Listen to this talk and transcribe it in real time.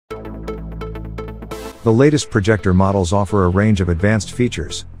The latest projector models offer a range of advanced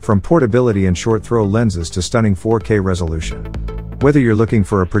features, from portability and short-throw lenses to stunning 4K resolution. Whether you're looking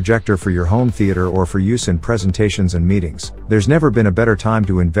for a projector for your home theater or for use in presentations and meetings, there's never been a better time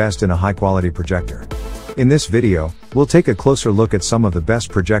to invest in a high-quality projector. In this video, we'll take a closer look at some of the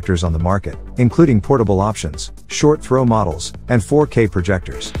best projectors on the market, including portable options, short-throw models, and 4K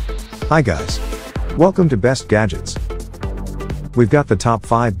projectors. Hi guys! Welcome to Best Gadgets. We've got the top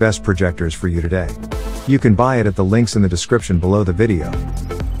 5 best projectors for you today. You can buy it at the links in the description below the video.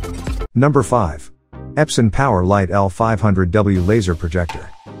 Number 5. Epson PowerLite L500W Laser Projector.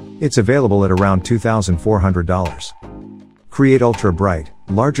 It's available at around $2,400. Create ultra-bright,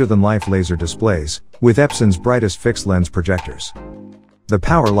 larger-than-life laser displays, with Epson's brightest fixed-lens projectors. The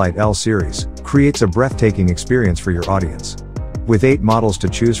PowerLite L series creates a breathtaking experience for your audience. With 8 models to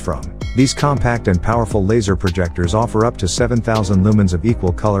choose from, these compact and powerful laser projectors offer up to 7,000 lumens of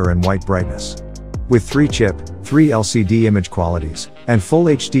equal color and white brightness. With 3-chip, 3 LCD image qualities, and full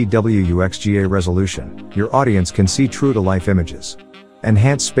HD WEMAX resolution, your audience can see true-to-life images.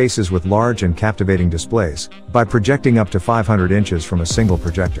 Enhance spaces with large and captivating displays by projecting up to 500 inches from a single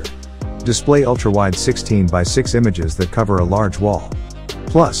projector. Display ultra-wide 16 by 6 images that cover a large wall.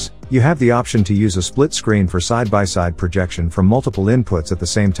 Plus, you have the option to use a split screen for side-by-side projection from multiple inputs at the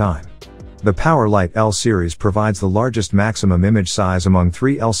same time. The PowerLite L series provides the largest maximum image size among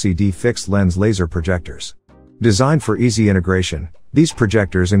 3 LCD fixed-lens laser projectors. Designed for easy integration, these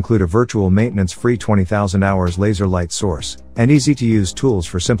projectors include a virtual maintenance-free 20,000 hours laser light source, and easy-to-use tools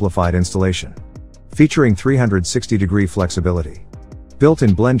for simplified installation. Featuring 360-degree flexibility,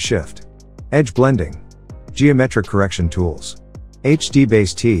 built-in blend shift, edge blending, geometric correction tools,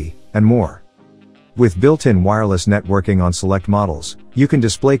 HD-based and more. With built-in wireless networking on select models, you can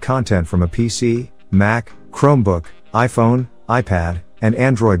display content from a PC, Mac, Chromebook, iPhone, iPad, and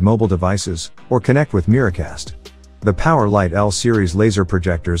Android mobile devices, or connect with Miracast. The PowerLite L series laser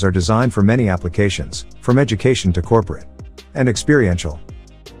projectors are designed for many applications, from education to corporate and experiential.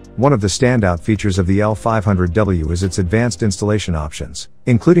 One of the standout features of the L500W is its advanced installation options,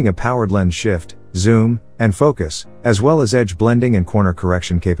 including a powered lens shift, zoom, and focus, as well as edge blending and corner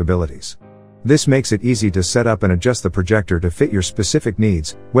correction capabilities. This makes it easy to set up and adjust the projector to fit your specific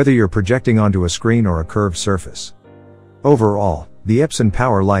needs, whether you're projecting onto a screen or a curved surface. Overall, the Epson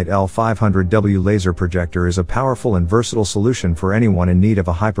PowerLite L500W laser projector is a powerful and versatile solution for anyone in need of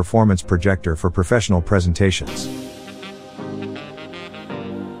a high-performance projector for professional presentations.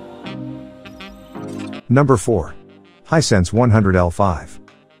 Number 4. Hisense 100L5.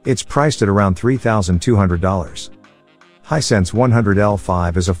 It's priced at around $3,200. Hisense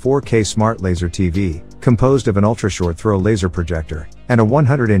 100L5 is a 4K smart laser TV, composed of an ultra-short-throw laser projector, and a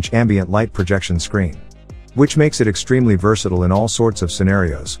 100-inch ambient light projection screen, which makes it extremely versatile in all sorts of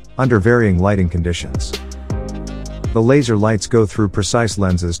scenarios, under varying lighting conditions. The laser lights go through precise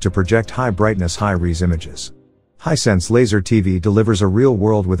lenses to project high-brightness, high-res images. Hisense Laser TV delivers a real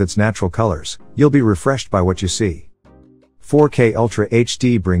world with its natural colors. You'll be refreshed by what you see. 4K Ultra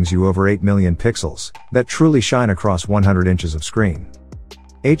HD brings you over 8 million pixels that truly shine across 100 inches of screen.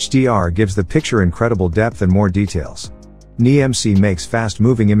 HDR gives the picture incredible depth and more details. NEMC makes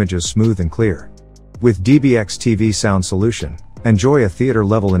fast-moving images smooth and clear. With DBX TV sound solution, enjoy a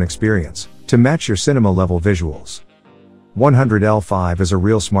theater-level experience to match your cinema-level visuals. 100L5 is a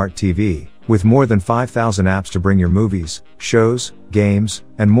real smart TV, with more than 5,000 apps to bring your movies, shows, games,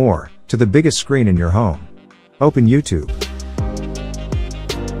 and more to the biggest screen in your home. Open YouTube.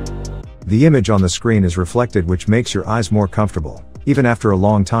 The image on the screen is reflected, which makes your eyes more comfortable, even after a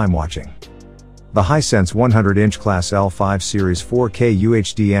long time watching. The Hisense 100-inch Class L5 Series 4K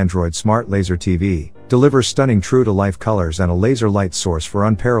UHD Android Smart Laser TV delivers stunning true-to-life colors and a laser light source for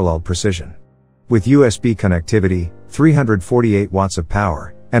unparalleled precision. With USB connectivity, 348 watts of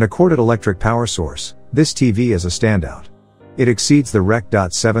power, and a corded electric power source, this TV is a standout. It exceeds the Rec.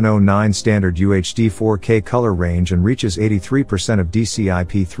 709 standard UHD 4K color range and reaches 83% of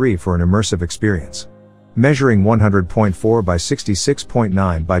DCI-P3 for an immersive experience. Measuring 100.4 by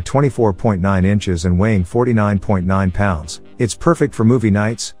 66.9 by 24.9 inches and weighing 49.9 pounds, it's perfect for movie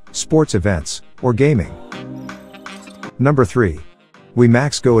nights, sports events, or gaming. Number 3.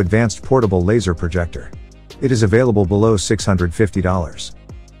 WEMAX Go Advanced Portable Laser Projector. It is available below $650.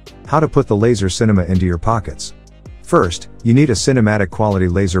 How to put the laser cinema into your pockets. First, you need a cinematic quality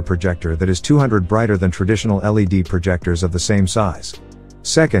laser projector that is 200 brighter than traditional LED projectors of the same size.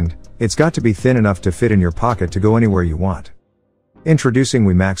 Second, it's got to be thin enough to fit in your pocket to go anywhere you want. Introducing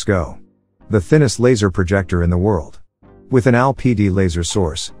WEMAX Go, the thinnest laser projector in the world. With an AL-PD laser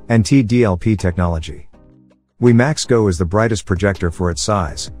source and TDLP technology. WEMAX Go is the brightest projector for its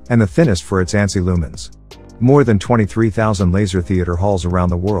size, and the thinnest for its ANSI lumens. More than 23,000 laser theater halls around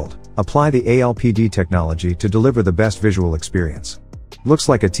the world apply the ALPD technology to deliver the best visual experience. Looks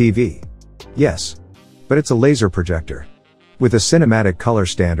like a TV. Yes. But it's a laser projector. With a cinematic color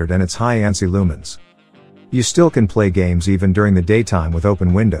standard and its high ANSI lumens. You still can play games even during the daytime with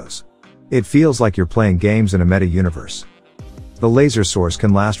open windows. It feels like you're playing games in a meta-universe. The laser source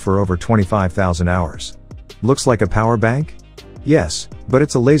can last for over 25,000 hours. Looks like a power bank? Yes, but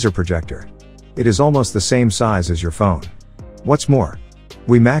it's a laser projector. It is almost the same size as your phone. What's more,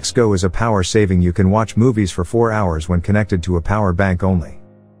 WEMAX Go is a power saving. You can watch movies for 4 hours when connected to a power bank only.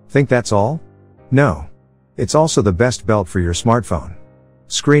 Think that's all? No. It's also the best belt for your smartphone.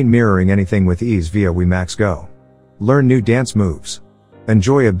 Screen mirroring anything with ease via WEMAX Go. Learn new dance moves.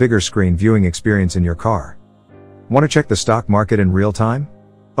 Enjoy a bigger screen viewing experience in your car. Want to check the stock market in real time?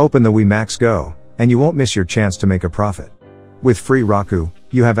 Open the WEMAX Go, and you won't miss your chance to make a profit. With free Roku,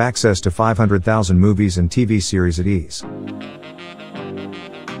 you have access to 500,000 movies and TV series at ease.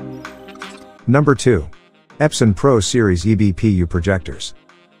 Number 2. Epson Pro Series EBPU Projectors.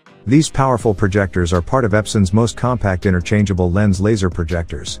 These powerful projectors are part of Epson's most compact interchangeable lens laser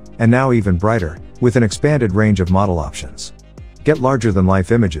projectors, and now even brighter, with an expanded range of model options. Get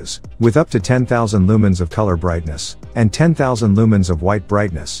larger-than-life images, with up to 10,000 lumens of color brightness, and 10,000 lumens of white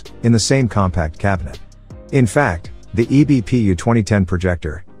brightness, in the same compact cabinet. In fact, the EBPU 2010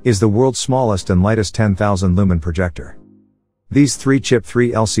 projector is the world's smallest and lightest 10,000 lumen projector. These 3-chip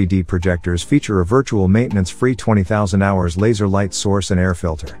 3 LCD projectors feature a virtual maintenance-free 20,000 hours laser light source and air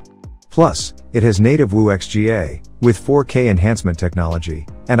filter. Plus, it has native WEMAX with 4K enhancement technology,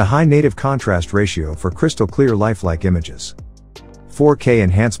 and a high native contrast ratio for crystal clear lifelike images. 4K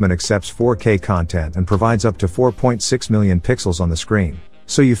enhancement accepts 4K content and provides up to 4.6 million pixels on the screen,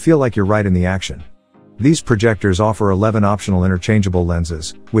 so you feel like you're right in the action. These projectors offer 11 optional interchangeable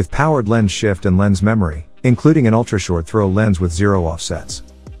lenses, with powered lens shift and lens memory, including an ultra-short throw lens with 0 offsets.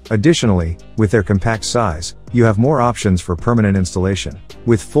 Additionally, with their compact size, you have more options for permanent installation,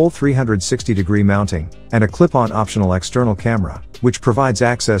 with full 360-degree mounting, and a clip-on optional external camera, which provides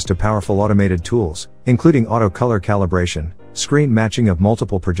access to powerful automated tools, including auto color calibration, screen matching of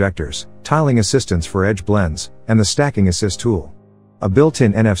multiple projectors, tiling assistance for edge blends, and the stacking assist tool. A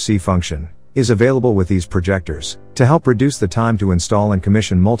built-in NFC function is available with these projectors, to help reduce the time to install and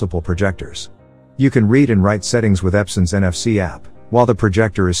commission multiple projectors. You can read and write settings with Epson's NFC app, while the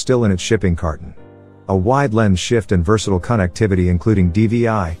projector is still in its shipping carton. A wide lens shift and versatile connectivity including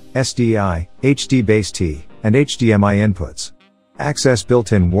DVI, SDI, HD-Base-T, and HDMI inputs. Access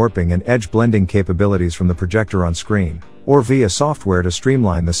built-in warping and edge blending capabilities from the projector on screen, or via software to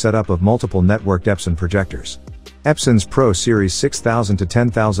streamline the setup of multiple networked Epson projectors. Epson's Pro Series 6000 to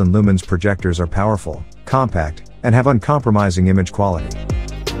 10,000 lumens projectors are powerful, compact, and have uncompromising image quality.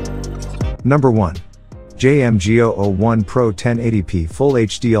 Number 1. JMGO O1 Pro 1080p Full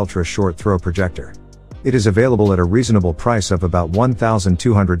HD Ultra Short Throw Projector. It is available at a reasonable price of about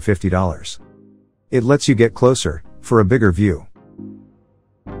 $1,250. It lets you get closer, for a bigger view.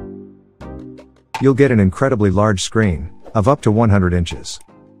 You'll get an incredibly large screen, of up to 100 inches.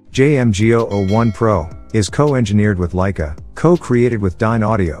 JMGO O1 Pro is co-engineered with Leica, co-created with Dyne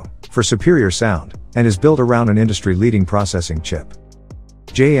Audio, for superior sound, and is built around an industry-leading processing chip.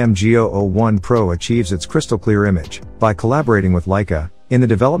 JMGO O1 Pro achieves its crystal clear image by collaborating with Leica in the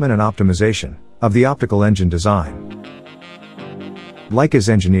development and optimization of the optical engine design. Leica's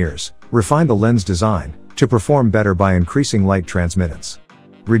engineers refine the lens design to perform better by increasing light transmittance,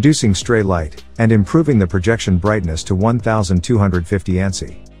 reducing stray light, and improving the projection brightness to 1250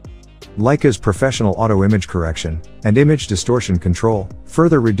 ANSI. Leica's professional auto image correction and image distortion control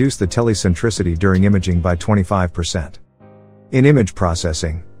further reduce the telecentricity during imaging by 25%. In image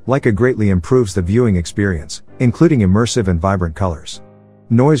processing, Leica greatly improves the viewing experience, including immersive and vibrant colors,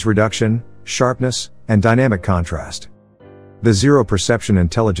 noise reduction, sharpness, and dynamic contrast. The Zero Perception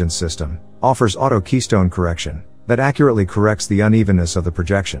Intelligence System offers auto keystone correction that accurately corrects the unevenness of the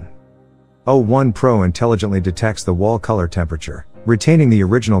projection. O1 Pro intelligently detects the wall color temperature, retaining the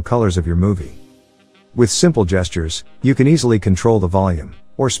original colors of your movie. With simple gestures, you can easily control the volume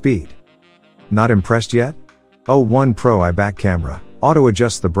or speed. Not impressed yet? O1 Pro eye back camera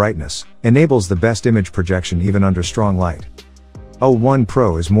auto-adjusts the brightness, enables the best image projection even under strong light. O1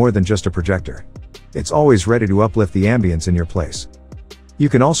 Pro is more than just a projector. It's always ready to uplift the ambience in your place. You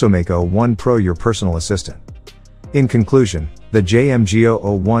can also make O1 Pro your personal assistant. In conclusion, the JMGO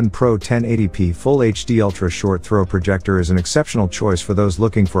O1 Pro 1080p Full HD Ultra Short Throw Projector is an exceptional choice for those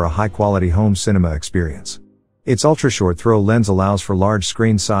looking for a high-quality home cinema experience. Its ultra-short throw lens allows for large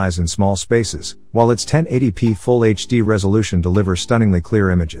screen size in small spaces, while its 1080p Full HD resolution delivers stunningly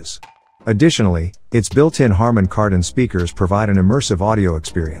clear images. Additionally, its built-in Harman Kardon speakers provide an immersive audio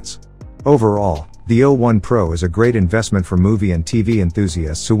experience. Overall, the O1 Pro is a great investment for movie and TV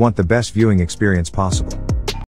enthusiasts who want the best viewing experience possible.